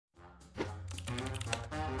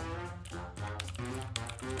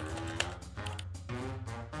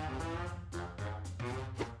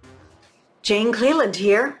Jane Cleland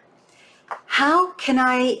here. How can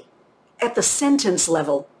I, at the sentence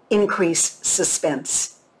level, increase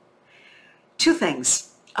suspense? Two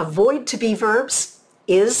things. Avoid to-be verbs,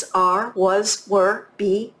 is, are, was, were,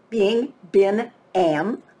 be, being, been,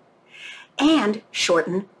 am, and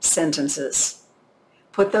shorten sentences.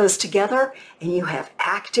 Put those together and you have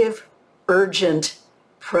active, urgent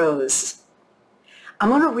prose. I'm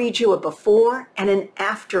going to read you a before and an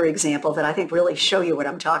after example that I think really show you what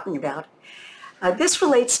I'm talking about. This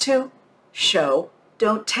relates to show,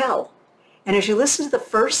 don't tell. And as you listen to the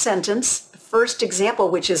first sentence, the first example,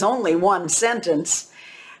 which is only one sentence,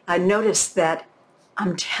 notice that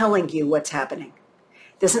I'm telling you what's happening.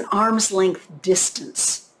 There's an arm's length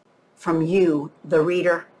distance from you, the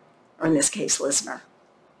reader, or in this case, listener.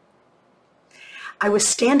 I was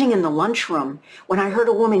standing in the lunchroom when I heard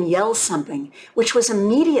a woman yell something, which was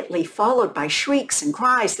immediately followed by shrieks and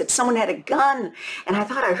cries that someone had a gun, and I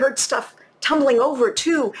thought I heard stuff tumbling over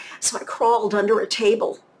too, so I crawled under a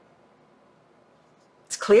table.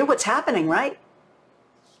 It's clear what's happening, right?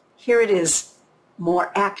 Here it is,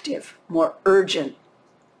 more active, more urgent.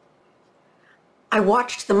 I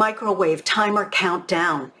watched the microwave timer count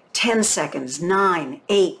down. 10 seconds, 9,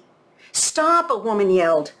 8. Stop, a woman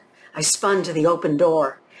yelled. I spun to the open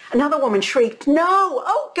door. Another woman shrieked, no,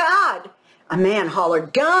 oh God. A man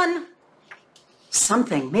hollered, gun.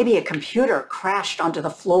 Something, maybe a computer, crashed onto the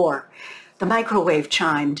floor. The microwave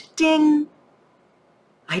chimed, ding.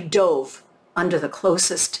 I dove under the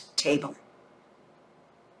closest table.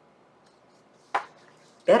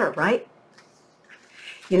 Better, right?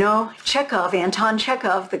 You know, Anton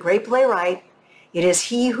Chekhov, the great playwright, it is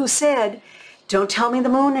he who said, don't tell me the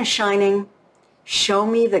moon is shining. Show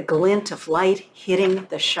me the glint of light hitting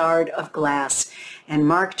the shard of glass. And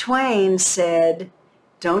Mark Twain said,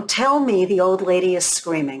 don't tell me the old lady is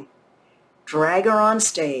screaming. Drag her on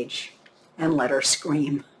stage and let her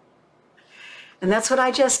scream. And that's what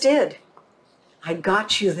I just did. I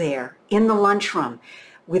got you there in the lunchroom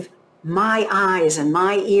with my eyes and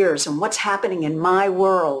my ears and what's happening in my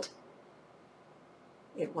world.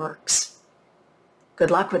 It works. Good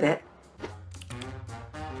luck with it.